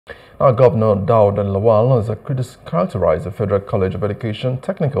Our Governor Dauda Lawal has characterized the Federal College of Education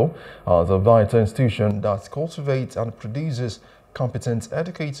Technical as a vital institution that cultivates and produces competent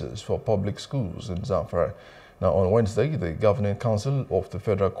educators for public schools in Zamfara. Now, on Wednesday, the Governing Council of the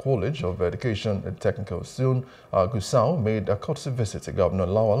Federal College of Education and Technical Soon, Gusau, made a courtesy visit to Governor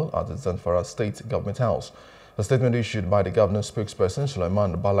Lawal at the Zamfara State Government House. A statement issued by the governor's spokesperson,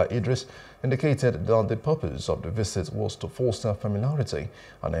 Sulaiman Bala Idris, indicated that the purpose of the visit was to foster familiarity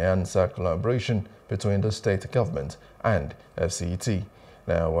and enhance collaboration between the state government and FCET.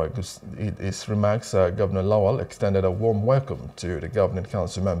 Now, in his remarks, Governor Lawal extended a warm welcome to the Governing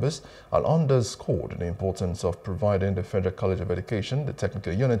Council members and underscored the importance of providing the Federal College of Education, the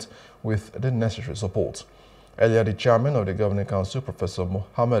technical unit, with the necessary support. Earlier, the chairman of the Governing Council, Professor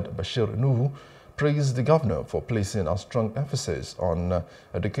Muhammad Bashir Nuhu, praised the governor for placing a strong emphasis on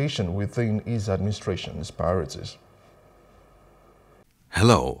education within his administration's priorities.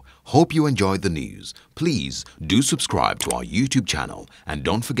 Hello, hope you enjoyed the news. Please do subscribe to our YouTube channel and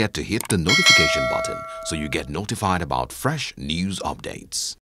don't forget to hit the notification button so you get notified about fresh news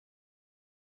updates.